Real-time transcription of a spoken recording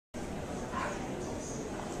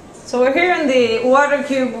So we're here in the water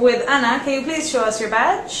cube with Anna. Can you please show us your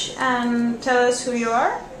badge and tell us who you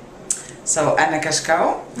are? So, Anna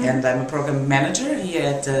Cascao, and I'm a program manager here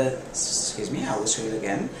at, excuse me, I will show you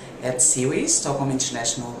again, at SIWI, Stockholm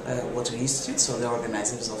International Water Institute, so the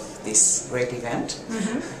organizers of this great event.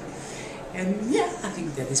 And yeah, I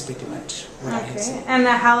think that is pretty much what I have to say. And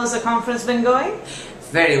how has the conference been going?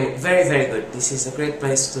 Very, very, very good. This is a great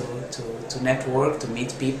place to network, to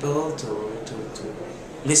meet people, to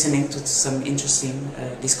listening to some interesting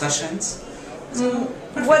discussions. So,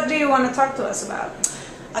 what do you want to talk to us about?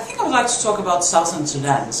 I think I would like to talk about Southern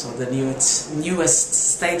Sudan, so the newest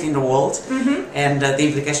state in the world, and the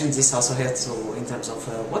implications this also has in terms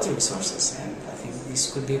of water resources. And I think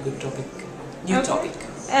this could be a good topic, new topic.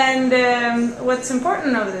 And what's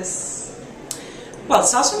important of this? Well,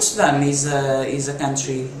 Southern Sudan is a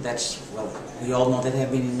country that, well, we all know that they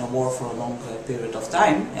have been in a war for a long period of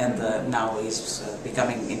time, and now is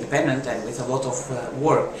becoming independent and with a lot of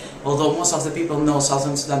work. Although most of the people know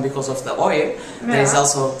Southern Sudan because of the oil, there is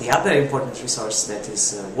also the other important resource that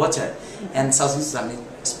is water. And Southern Sudan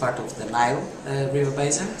is part of the Nile river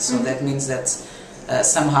basin, so that means that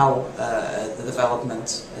somehow the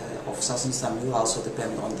development of Southern Sudan will also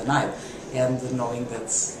depend on the Nile. And knowing that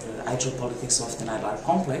the hydropolitics of the Nile are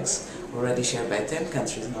complex, already shared by 10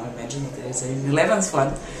 countries, now imagine that there is an 11th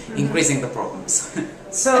one, increasing the problems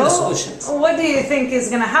so and the solutions. What do you think is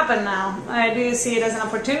going to happen now? Do you see it as an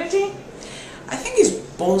opportunity? I think it's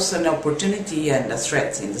both an opportunity and a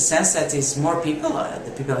threat, in the sense that it's more people,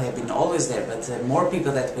 the people have been always there, but more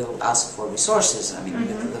people that will ask for resources. I mean,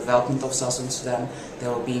 with the development of Southern Sudan, there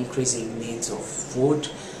will be increasing needs of food,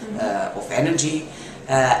 of energy.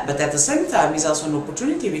 But at the same time, it's also an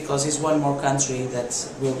opportunity because it's one more country that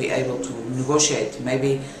will be able to negotiate.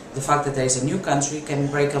 Maybe the fact that there is a new country can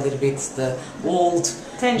break a little bit the old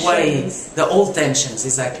ways, the old tensions,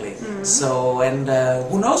 exactly. So, and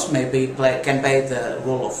who knows, maybe can play the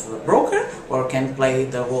role of a broker or can play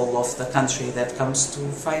the role of the country that comes to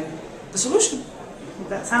find the solution.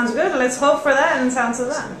 That sounds good. Let's hope for that in South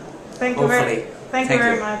Sudan. Thank you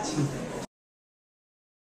very much.